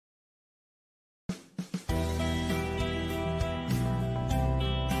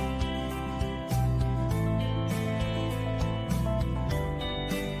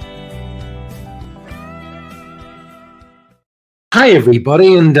Hi,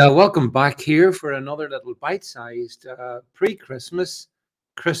 everybody, and welcome back here for another little bite-sized pre-Christmas,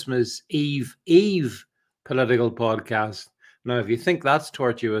 Christmas Eve political podcast. Now, if you think that's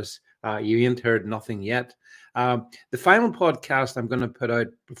tortuous, you ain't heard nothing yet. The final podcast I'm going to put out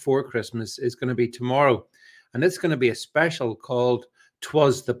before Christmas is going to be tomorrow, and it's going to be a special called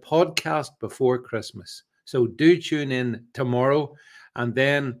 "Twas the Podcast Before Christmas." So do tune in tomorrow, and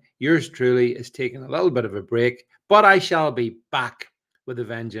then yours truly is taking a little bit of a break, but I shall be back with a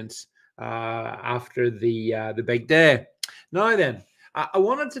vengeance after the big day. Now then, I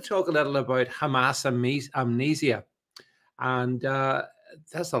wanted to talk a little about Hamas amnesia, and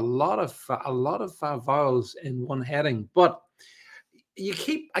there's a lot of vowels in one heading. But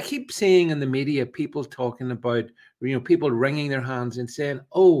I keep seeing in the media people talking about people wringing their hands and saying,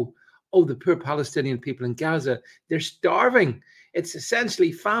 "Oh, the poor Palestinian people in Gaza, they're starving. It's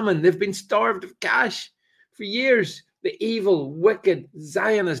essentially famine. They've been starved of cash for years. The evil, wicked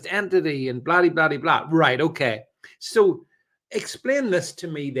Zionist entity and blah blah blah blah." Right? Okay. So explain this to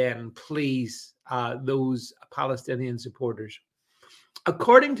me then, please, those Palestinian supporters.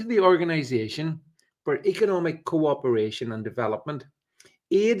 According to the Organization for Economic Cooperation and Development,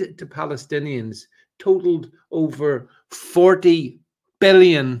 aid to Palestinians totaled over 40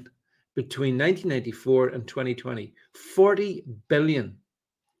 billion between 1994 and 2020. 40 billion.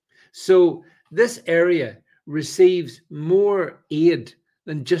 So this area receives more aid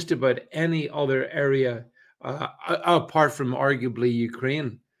than just about any other area, apart from arguably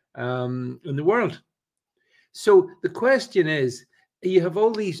Ukraine, in the world. So the question is, you have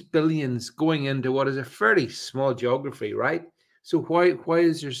all these billions going into what is a fairly small geography, right? So why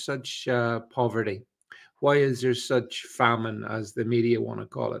is there such poverty? Why is there such famine, as the media want to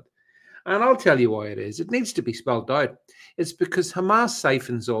call it? And I'll tell you why it is. It needs to be spelled out. It's because Hamas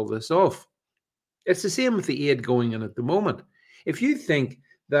siphons all this off. It's the same with the aid going in at the moment. If you think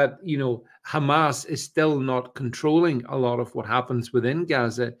that Hamas is still not controlling a lot of what happens within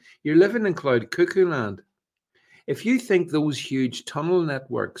Gaza, you're living in cloud cuckoo land. If you think those huge tunnel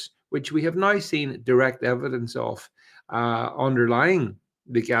networks, which we have now seen direct evidence of underlying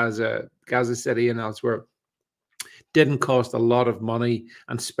the Gaza City and elsewhere, didn't cost a lot of money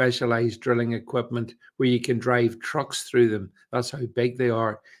and specialized drilling equipment where you can drive trucks through them, that's how big they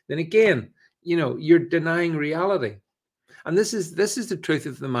are, then again, you're denying reality. And this is the truth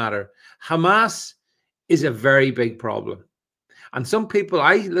of the matter. Hamas is a very big problem. And some people,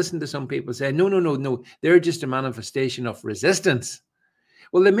 I listen to some people say, no, no, no, no, they're just a manifestation of resistance.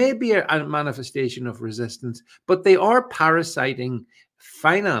 Well, they may be a manifestation of resistance, but they are parasiting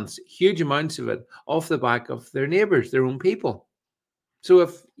finance, huge amounts of it, off the back of their neighbors, their own people. So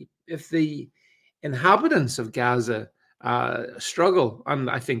if the inhabitants of Gaza struggle, and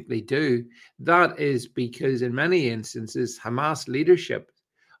I think they do, that is because in many instances, Hamas leadership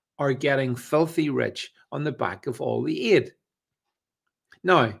are getting filthy rich on the back of all the aid.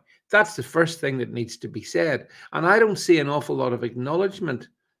 Now, that's the first thing that needs to be said. And I don't see an awful lot of acknowledgement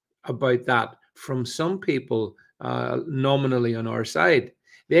about that from some people nominally on our side.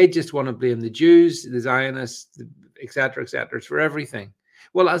 They just want to blame the Jews, the Zionists, etc., etc. It's for everything.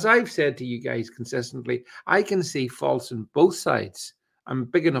 Well, as I've said to you guys consistently, I can see faults on both sides. I'm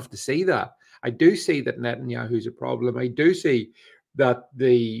big enough to see that. I do see that Netanyahu's a problem. I do see that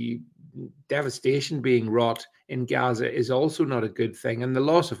the devastation being wrought in Gaza is also not a good thing. And the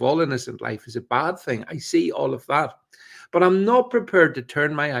loss of all innocent life is a bad thing. I see all of that. But I'm not prepared to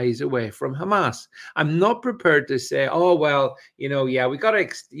turn my eyes away from Hamas. I'm not prepared to say, oh, well, yeah, we got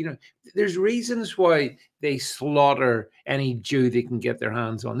to, there's reasons why they slaughter any Jew they can get their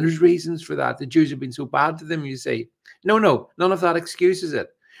hands on. There's reasons for that. The Jews have been so bad to them, you say. No, none of that excuses it.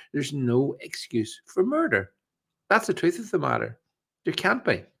 There's no excuse for murder. That's the truth of the matter. There can't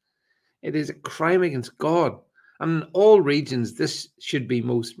be. It is a crime against God. And in all regions, this should be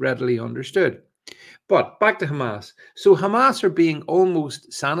most readily understood. But back to Hamas. So Hamas are being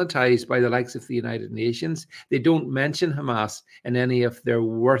almost sanitized by the likes of the United Nations. They don't mention Hamas in any of their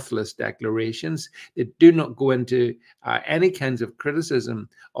worthless declarations. They do not go into any kinds of criticism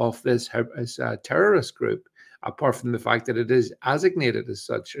of this as a terrorist group, apart from the fact that it is designated as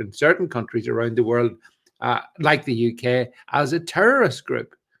such in certain countries around the world, like the UK, as a terrorist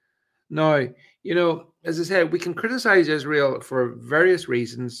group. Now, as I said, we can criticize Israel for various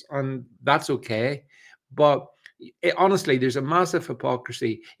reasons, and that's okay. But honestly, there's a massive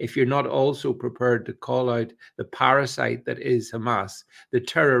hypocrisy if you're not also prepared to call out the parasite that is Hamas, the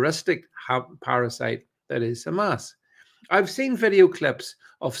terroristic parasite that is Hamas. I've seen video clips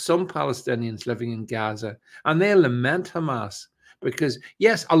of some Palestinians living in Gaza, and they lament Hamas. Because,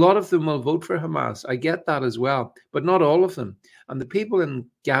 yes, a lot of them will vote for Hamas. I get that as well, but not all of them. And the people in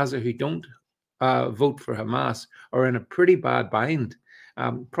Gaza who don't vote for Hamas are in a pretty bad bind.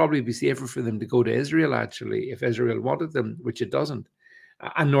 Probably be safer for them to go to Israel, actually, if Israel wanted them, which it doesn't.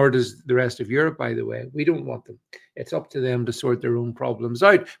 And nor does the rest of Europe, by the way. We don't want them. It's up to them to sort their own problems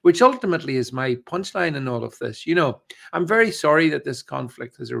out, which ultimately is my punchline in all of this. I'm very sorry that this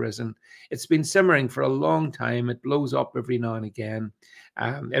conflict has arisen. It's been simmering for a long time. It blows up every now and again.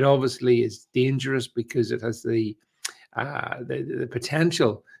 It obviously is dangerous because it has the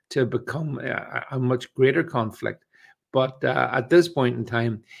potential to become a much greater conflict. But at this point in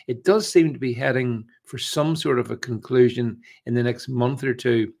time, it does seem to be heading for some sort of a conclusion in the next month or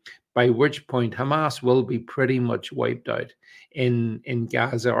two, by which point Hamas will be pretty much wiped out in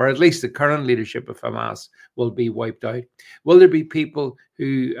Gaza, or at least the current leadership of Hamas will be wiped out. Will there be people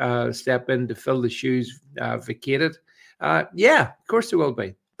who step in to fill the shoes vacated? Yeah, of course there will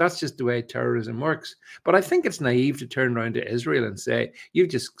be. That's just the way terrorism works. But I think it's naive to turn around to Israel and say, you've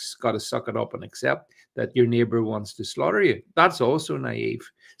just got to suck it up and accept that your neighbor wants to slaughter you. That's also naive.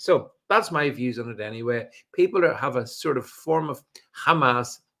 So that's my views on it anyway. People have a sort of form of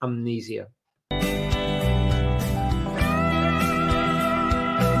Hamas amnesia.